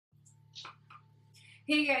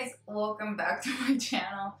Hey guys, welcome back to my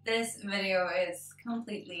channel. This video is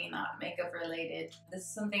completely not makeup related. This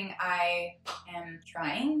is something I am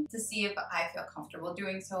trying to see if I feel comfortable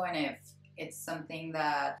doing so and if it's something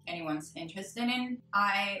that anyone's interested in.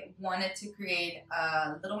 I wanted to create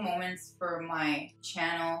little moments for my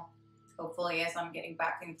channel, hopefully as I'm getting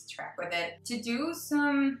back into track with it, to do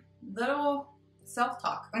some little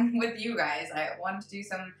self-talk with you guys. I wanted to do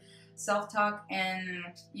some self-talk and,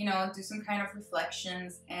 you know, do some kind of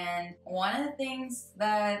reflections. And one of the things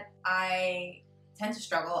that I tend to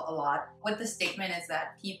struggle a lot with the statement is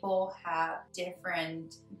that people have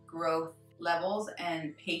different growth levels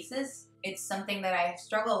and paces. It's something that I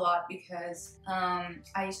struggle a lot because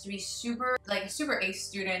I used to be super A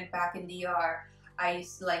student back in DR. I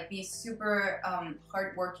used to be super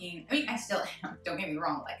hardworking. I mean, I still am, don't get me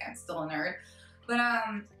wrong, I'm still a nerd. But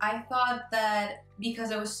I thought that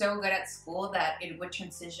because I was so good at school that it would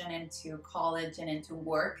transition into college and into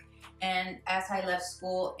work. And as I left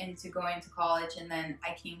school into going to college, and then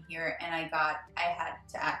I came here and I had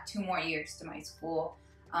to add 2 more years to my school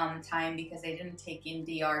time because they didn't take in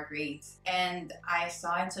DR grades. And I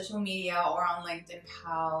saw in social media or on LinkedIn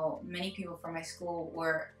how many people from my school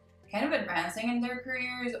were kind of advancing in their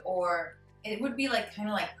careers, or it would be kind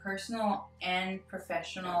of personal and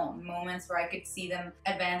professional moments where I could see them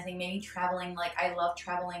advancing, maybe traveling. I love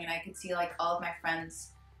traveling, and I could see all of my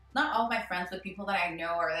friends, not all of my friends, but people that I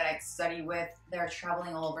know or that I study with, they're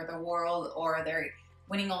traveling all over the world, or they're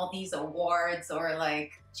winning all these awards, or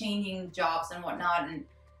changing jobs and whatnot. And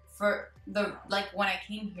for the when I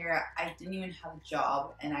came here, I didn't even have a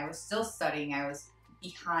job and I was still studying. I was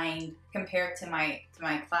behind compared to my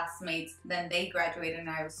classmates. Then they graduated and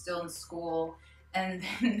I was still in school. And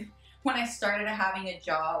then when I started having a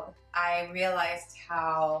job, I realized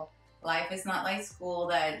how life is not like school,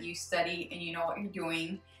 that you study and you know what you're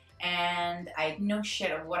doing. And I had no shit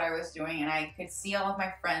of what I was doing, and I could see all of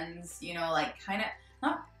my friends, kind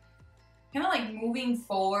of moving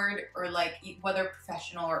forward, or whether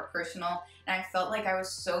professional or personal. And I felt like I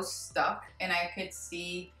was so stuck, and I could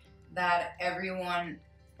see that everyone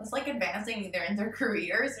was advancing either in their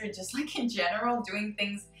careers or just in general doing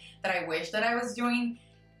things that I wish that I was doing.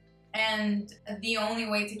 And the only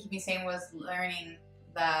way to keep me sane was learning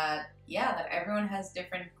that, yeah, that everyone has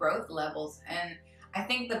different growth levels. And I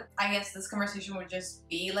think that, I guess this conversation would just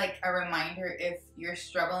be a reminder, if you're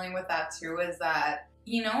struggling with that too, is that,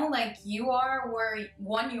 you are where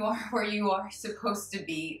you are supposed to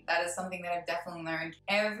be. That is something that I've definitely learned.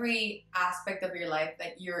 Every aspect of your life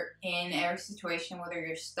that you're in, every situation, whether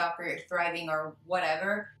you're stuck or you're thriving or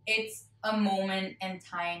whatever, it's a moment and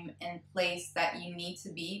time and place that you need to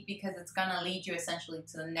be, because it's gonna lead you essentially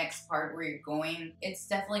to the next part where you're going. It's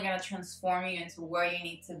definitely gonna transform you into where you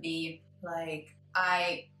need to be.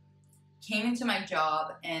 I came into my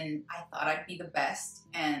job and I thought I'd be the best,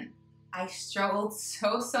 and I struggled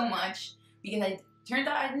so much because I turned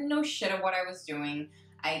out I didn't know shit of what I was doing.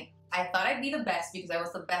 I thought I'd be the best because I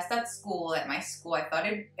was the best at school, at my school. I thought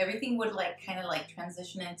everything would kind of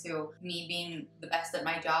transition into me being the best at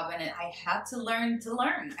my job, and I had to learn to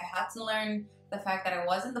learn. I had to learn the fact that I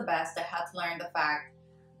wasn't the best. I had to learn the fact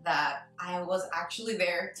that I was actually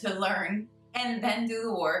there to learn and then do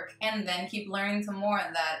the work and then keep learning some more,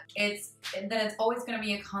 and that it's always going to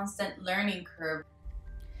be a constant learning curve.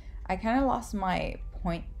 I kind of lost my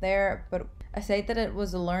point there, but I say that it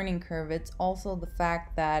was a learning curve. It's also the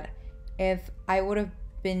fact that if I would have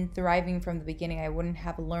been thriving from the beginning, I wouldn't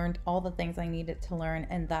have learned all the things I needed to learn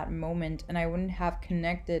in that moment, and I wouldn't have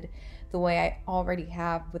connected the way I already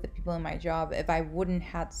have with the people in my job if I wouldn't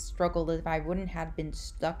have struggled, if I wouldn't have been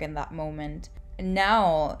stuck in that moment. And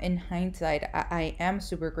now, in hindsight, I am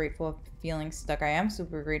super grateful of feeling stuck. I am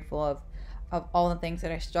super grateful of all the things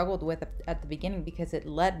that I struggled with at the beginning, because it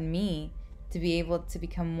led me to be able to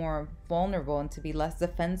become more vulnerable and to be less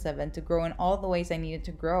defensive and to grow in all the ways I needed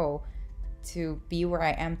to grow to be where I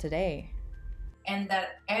am today. And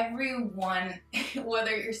that everyone,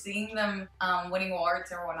 whether you're seeing them winning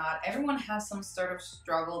awards or whatnot, everyone has some sort of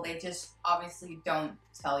struggle. They just obviously don't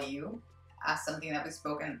tell you, as something that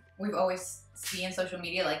we've always seen in social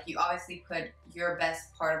media. You obviously put your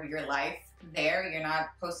best part of your life there. You're not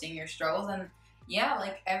posting your struggles. And yeah,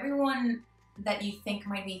 everyone that you think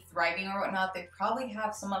might be thriving or whatnot, they probably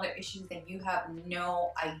have some other issues that you have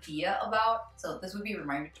no idea about. So this would be a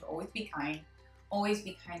reminder to always be kind. Always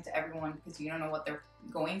be kind to everyone, because you don't know what they're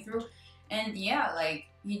going through. And yeah,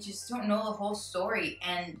 you just don't know the whole story,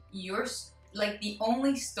 and the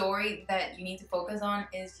only story that you need to focus on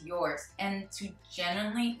is yours. And to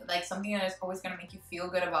genuinely, something that is always going to make you feel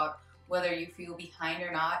good about whether you feel behind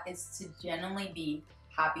or not, is to genuinely be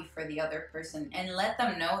happy for the other person and let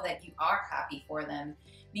them know that you are happy for them.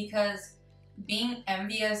 Because being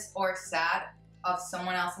envious or sad of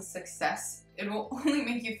someone else's success, it will only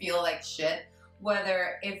make you feel like shit.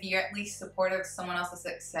 Whether if you're at least supportive of someone else's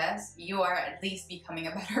success, you are at least becoming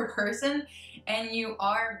a better person and you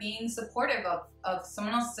are being supportive of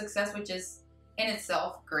someone else's success, which is in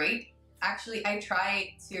itself great. Actually, I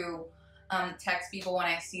try to text people when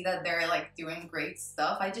I see that they're like doing great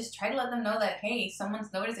stuff. I just try to let them know that, hey,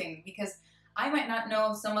 someone's noticing, because I might not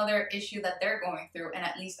know some other issue that they're going through, and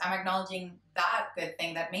at least I'm acknowledging that good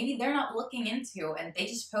thing that maybe they're not looking into and they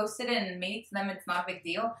just posted it and maybe to them it's not a big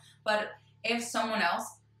deal. But if someone else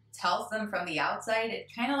tells them from the outside, it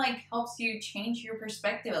kind of like helps you change your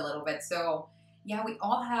perspective a little bit. So yeah, we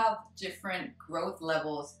all have different growth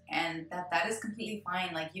levels, and that is completely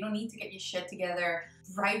fine. Like, you don't need to get your shit together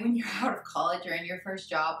right when you're out of college or in your first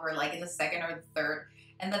job or like in the second or the third,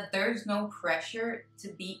 and that there's no pressure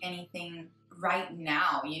to be anything right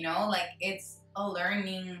now, you know? Like, it's a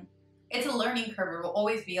learning curve. It will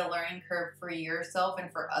always be a learning curve for yourself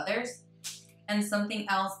and for others. And something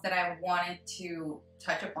else that I wanted to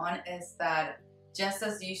touch upon is that just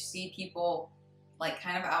as you see people like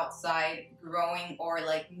kind of outside growing or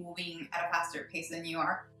like moving at a faster pace than you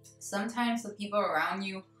are, sometimes the people around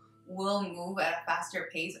you will move at a faster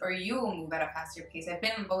pace, or you will move at a faster pace. I've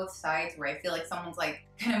been on both sides where I feel like someone's like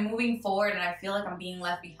kind of moving forward and I feel like I'm being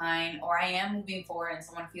left behind, or I am moving forward and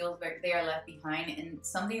someone feels like they are left behind. And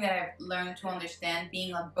something that I've learned to understand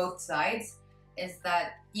being on both sides is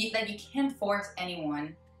that you can't force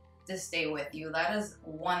anyone to stay with you. That is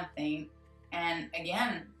one thing. And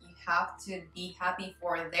again, you have to be happy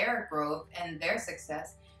for their growth and their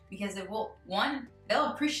success, because it will, one,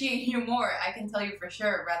 they'll appreciate you more, I can tell you for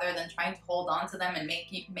sure, rather than trying to hold on to them and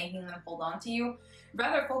making them hold on to you.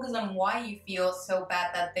 Rather focus on why you feel so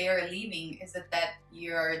bad that they are leaving. Is it that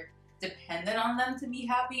you're dependent on them to be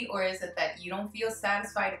happy, or is it that you don't feel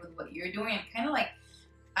satisfied with what you're doing? And kind of like,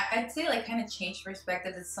 I'd say like kind of change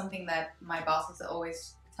perspective is something that my boss is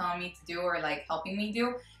always telling me to do, or like helping me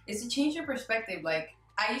do, is to change your perspective. Like,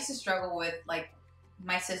 I used to struggle with like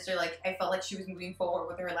my sister. Like, I felt like she was moving forward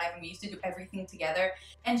with her life and we used to do everything together,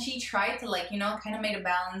 and she tried to like, you know, kind of made a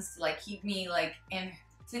balance to like keep me like in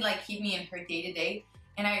her day-to-day.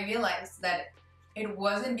 And I realized that it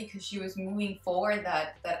wasn't because she was moving forward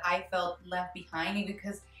that I felt left behind,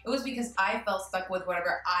 it was because I felt stuck with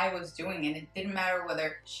whatever I was doing, and it didn't matter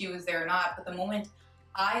whether she was there or not. But the moment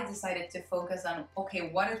I decided to focus on, okay,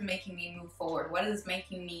 what is making me move forward? What is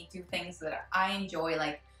making me do things that I enjoy?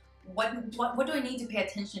 Like, what do I need to pay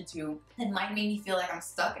attention to that might make me feel like I'm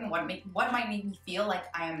stuck, and what might make me feel like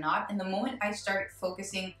I am not? And the moment I started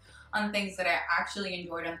focusing on things that I actually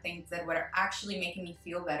enjoyed, on things that were actually making me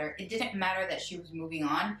feel better, it didn't matter that she was moving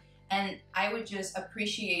on. And I would just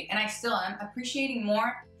appreciate, and I still am appreciating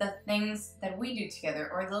more, the things that we do together,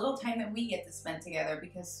 or the little time that we get to spend together,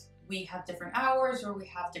 because we have different hours or we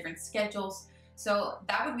have different schedules. So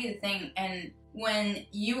that would be the thing. And when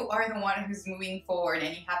you are the one who's moving forward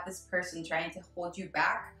and you have this person trying to hold you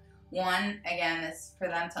back, one, again, is for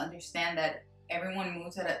them to understand that everyone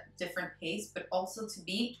moves at a different pace, but also to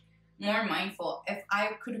be more mindful. If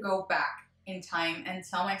I could go back in time and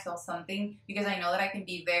tell myself something, because I know that I can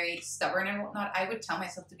be very stubborn and whatnot, I would tell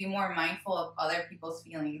myself to be more mindful of other people's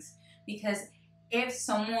feelings. Because if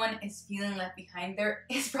someone is feeling left behind, there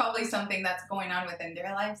is probably something that's going on within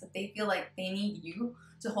their lives that they feel like they need you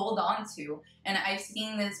to hold on to. And I've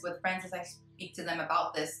seen this with friends as I speak to them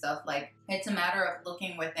about this stuff. Like, it's a matter of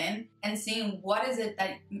looking within and seeing what is it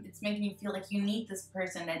that it's making you feel like you need this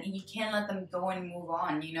person, and you can't let them go and move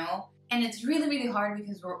on, you know? And it's really, really hard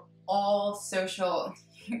because we're all social.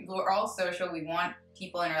 We're all social. We want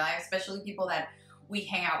people in our lives, especially people that we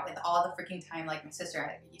hang out with all the freaking time. Like my sister,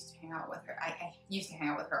 I used to hang out with her. I used to hang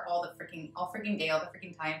out with her all freaking day, all the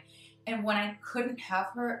freaking time. And when I couldn't have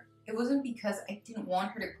her, it wasn't because I didn't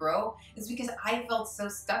want her to grow. It's because I felt so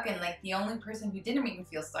stuck, and like the only person who didn't make me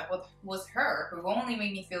feel stuck was her, who only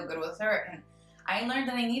made me feel good was her. And I learned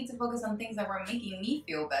that I need to focus on things that were making me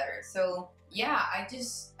feel better. So yeah, I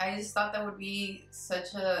just thought that would be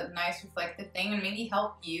such a nice reflective thing, and maybe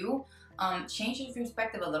help you change your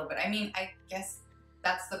perspective a little bit. I mean, I guess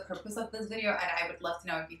that's the purpose of this video, and I would love to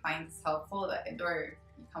know if you find this helpful, or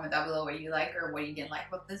you comment down below what you like or what you didn't like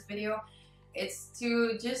about this video. It's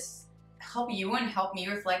to just help you and help me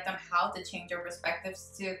reflect on how to change our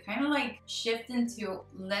perspectives, to kind of like shift into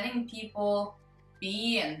letting people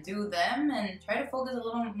be and do them, and try to focus a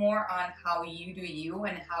little more on how you do you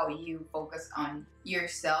and how you focus on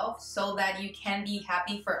yourself, so that you can be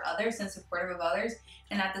happy for others and supportive of others,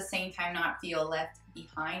 and at the same time not feel left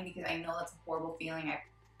behind, because I know that's a horrible feeling. I've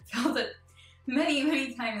felt it many,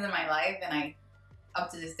 many times in my life, and I,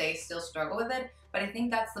 up to this day, still struggle with it. But I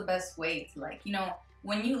think that's the best way to, like, you know,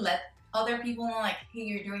 when you let other people know, like, hey,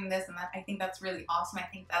 you're doing this and that, I think that's really awesome. I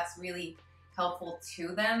think that's really helpful to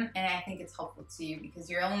them, and I think it's helpful to you, because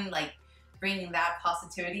you're only like bringing that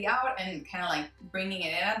positivity out and kind of like bringing it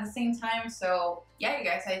in at the same time. So yeah, you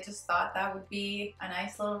guys, I just thought that would be a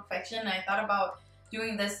nice little reflection. And I thought about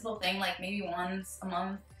doing this little thing like maybe once a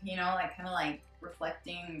month, you know, like kind of like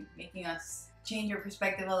reflecting, making us change your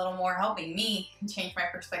perspective a little more, helping me change my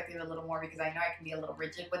perspective a little more, because I know I can be a little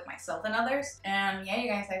rigid with myself and others. And yeah, you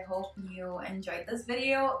guys, I hope you enjoyed this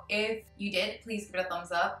video. If you did, please give it a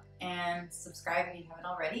thumbs up and subscribe if you haven't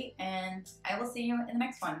already, and I will see you in the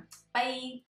next one. Bye!